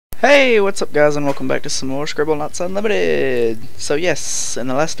Hey, what's up guys, and welcome back to some more Scribblenauts Unlimited. So yes, in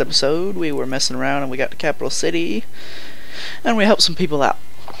the last episode we were messing around and we got to Capital City and we helped some people out.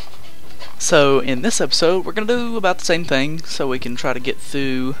 So in this episode we're going to do about the same thing so we can try to get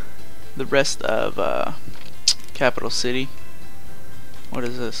through the rest of Capital City. What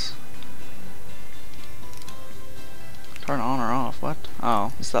is this? Turn on or off? What?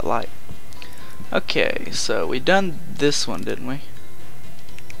 Oh, it's that light. Okay, so we done this one, didn't we?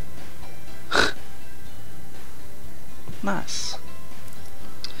 Nice.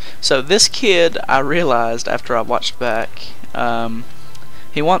 So this kid, I realized after I watched back,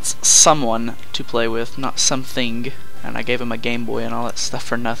 he wants someone to play with, not something, and I gave him a Game Boy and all that stuff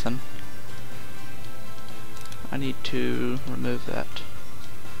for nothing. I need to remove that.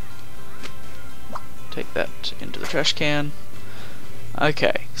 Take that into the trash can.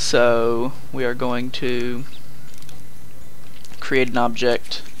 Okay, so we are going to create an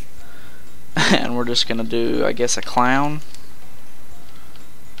object. And we're just gonna do, I guess, a clown.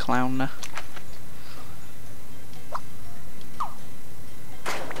 Clown.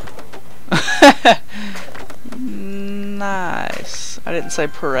 Nice. I didn't say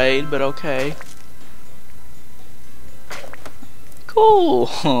parade, but okay.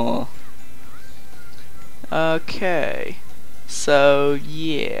 Cool. Okay. So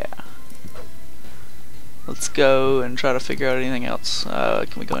yeah. Let's go and try to figure out anything else.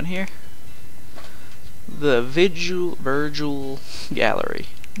 Can we go in here? The Virtual Gallery.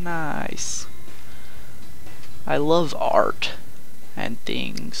 Nice. I love art and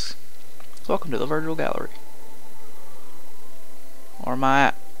things. Welcome to the Virtual Gallery. Or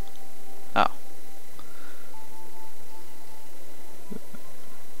my... Oh.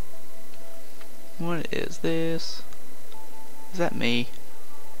 What is this? Is that me?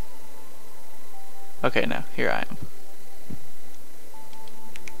 Okay, no. Here I am.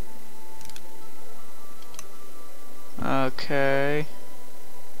 Okay.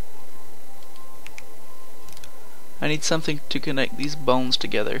 I need something to connect these bones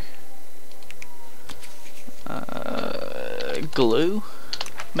together. Glue?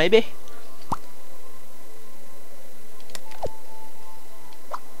 Maybe?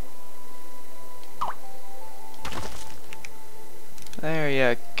 There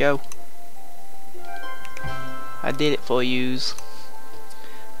you go. I did it for yous.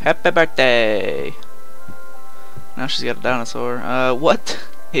 Happy birthday! Now she's got a dinosaur. What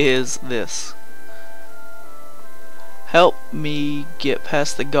is this? Help me get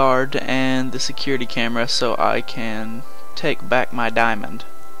past the guard and the security camera so I can take back my diamond.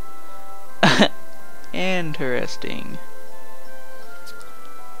 Interesting.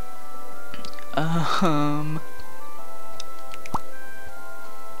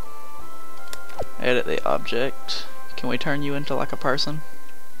 Edit the object. Can we turn you into like a person?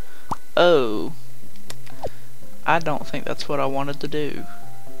 Oh. I don't think that's what I wanted to do.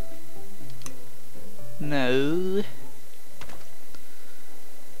 No.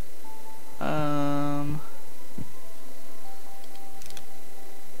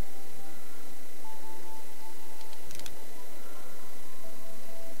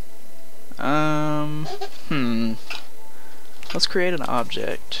 Let's create an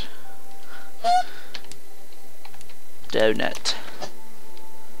object. Donut.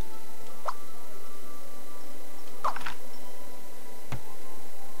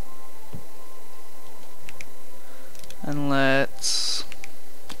 And let's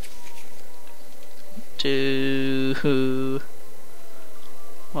do...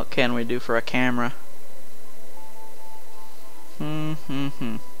 What can we do for a camera?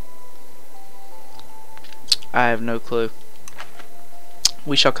 I have no clue.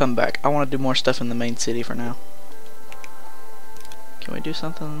 We shall come back. I want to do more stuff in the main city for now. Can we do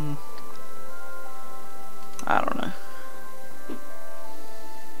something? I don't know.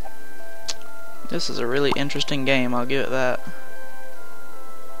 This is a really interesting game, I'll give it that.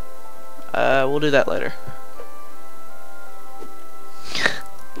 We'll do that later.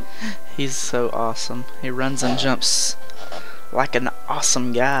 He's so awesome. He runs and jumps like an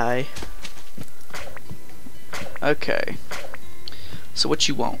awesome guy. Okay. So what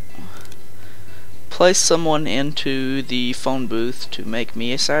you want? Place someone into the phone booth to make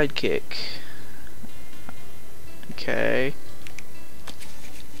me a sidekick. Okay.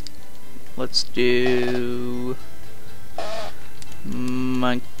 Let's do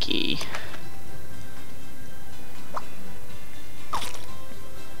monkey.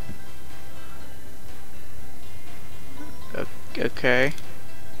 Okay.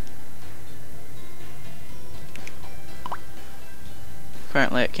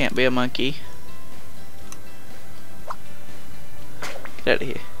 Apparently it can't be a monkey. Get out of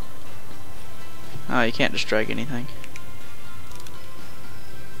here. Oh, you can't just drag anything.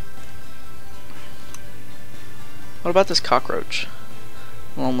 What about this cockroach?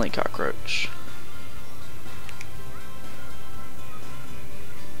 Lonely cockroach.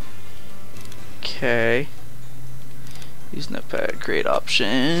 Okay. Use notepad, create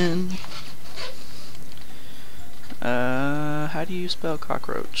option. How do you spell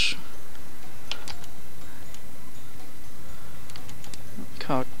cockroach?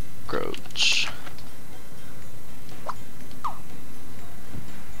 Cockroach.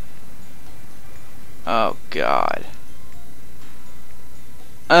 Oh God.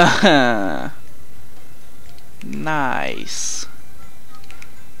 Nice.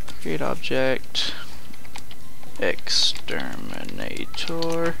 Create object.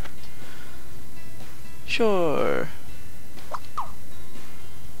 Exterminator. Sure.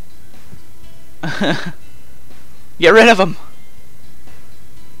 Get rid of him.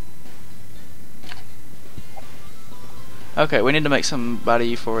 Okay, we need to make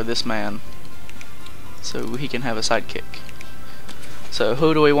somebody for this man so he can have a sidekick. So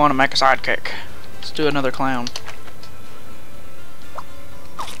who do we want to make a sidekick? Let's do another clown.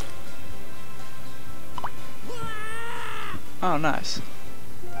 Oh, nice.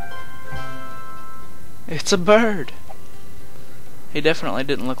 It's a bird. He definitely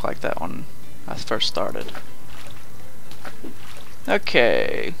didn't look like that when I first started.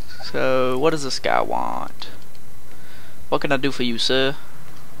 Okay, so what does this guy want? What can I do for you, sir?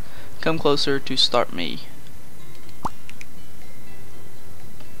 Come closer to start me.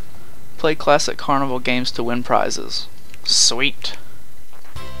 Play classic carnival games to win prizes. Sweet.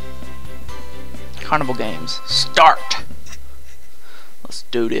 Carnival games. Start! Let's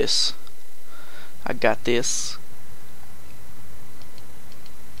do this. I got this.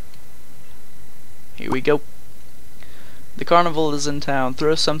 Here we go. The carnival is in town.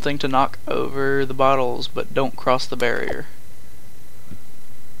 Throw something to knock over the bottles, but don't cross the barrier.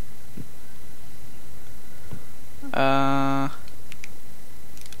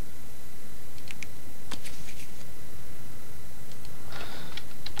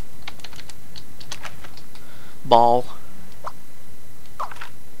 Ball.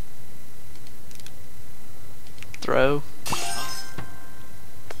 Throw.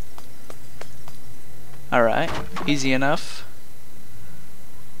 Alright, easy enough.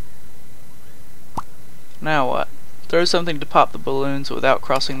 Now what? Throw something to pop the balloons without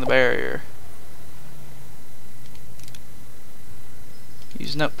crossing the barrier.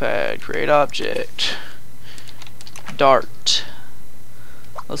 Use notepad, create object. Dart.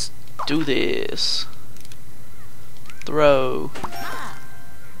 Let's do this. Throw.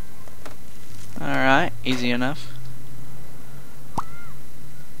 Alright, easy enough.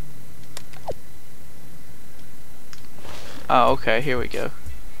 Oh, okay, here we go.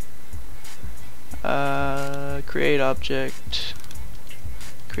 Create object.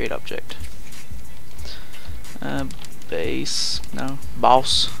 Create object. Base. No.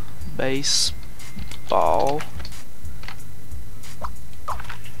 Boss. Base. Ball.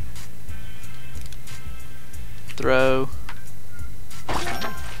 Throw.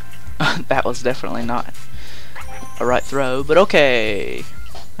 That was definitely not a right throw, but okay.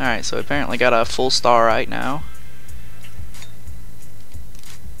 Alright, so apparently got a full star right now.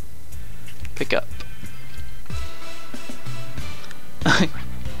 Pick up.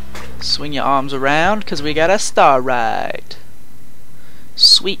 Swing your arms around because we got a star right.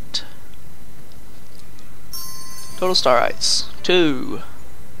 Sweet. Total star rights 2.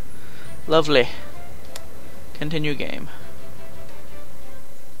 Lovely. Continue game.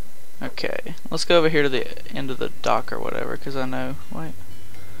 Okay, let's go over here to the end of the dock or whatever, because I know. Wait.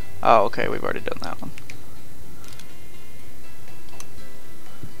 Oh, okay, we've already done that one.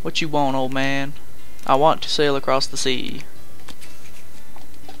 What you want, old man? I want to sail across the sea.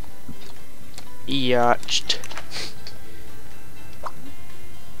 Yacht.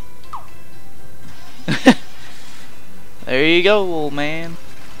 There you go, old man.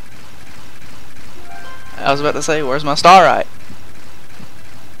 I was about to say, where's my star right?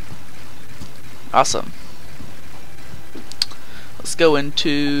 Awesome. Let's go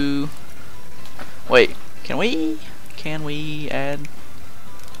into... Wait, can we add...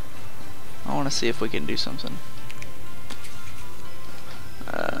 I want to see if we can do something.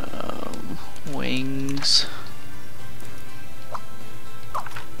 Wings.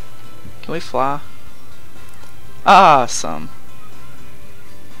 Can we fly? Awesome.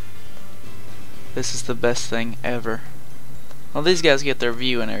 This is the best thing ever. Well, these guys get their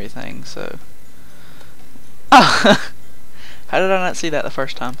view and everything, so... Ah! How did I not see that the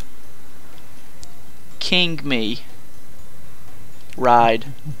first time? King me. Ride.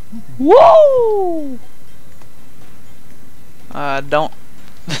 Whoa! I don't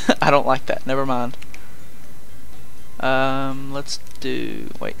I don't like that. Never mind. Let's do,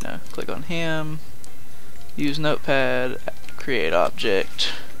 wait, no. Click on him. Use notepad, create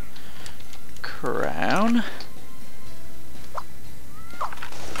object, crown.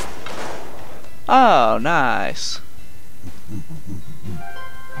 Oh, nice.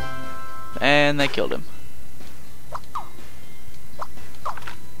 And they killed him.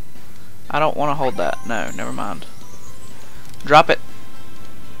 I don't want to hold that. No, never mind. Drop it.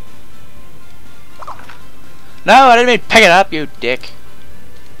 No, I didn't mean to pick it up, you dick.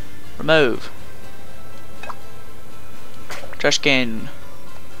 Remove. Trash can.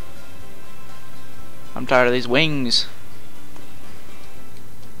 I'm tired of these wings.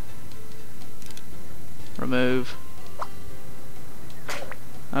 Remove.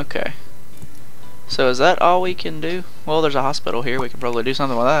 Okay. So is that all we can do? Well, there's a hospital here. We can probably do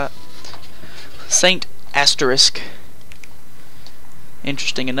something with that. Saint Asterisk.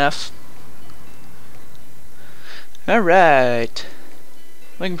 Interesting enough. Alright.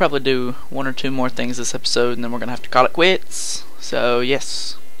 We can probably do one or two more things this episode and then we're gonna have to call it quits. So,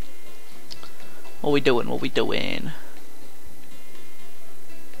 yes. What we doing? What we doing?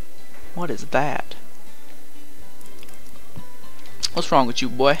 What is that? What's wrong with you,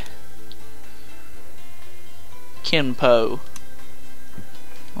 boy? Kinpo.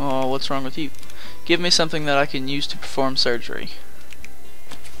 Oh, what's wrong with you? Give me something that I can use to perform surgery.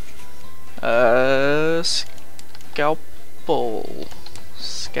 Scalpel.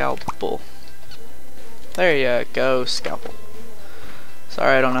 Scalpel. There you go, scalpel.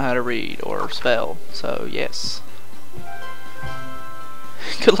 Sorry, I don't know how to read or spell, so yes.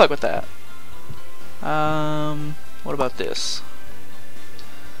 Good luck with that. What about this?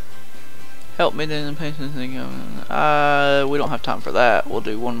 Help me in the patient thing. We don't have time for that. We'll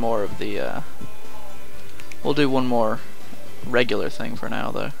do one more of the we'll do one more regular thing for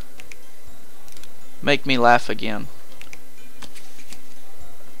now though. Make me laugh again.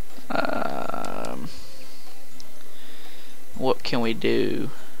 What can we do?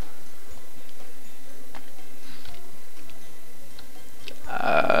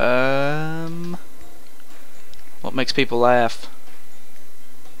 What makes people laugh?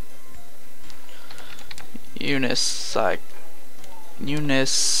 Unicycle.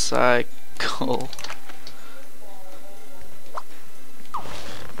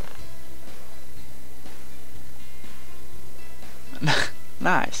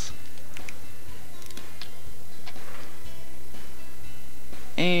 Nice.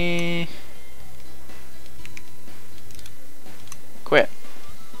 Quit.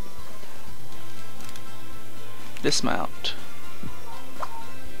 Dismount.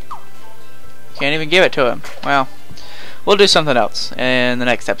 Can't even give it to him. Well, we'll do something else in the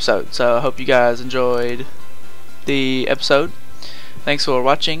next episode. So I hope you guys enjoyed the episode. Thanks for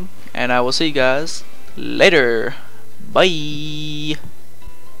watching, and I will see you guys later. Bye.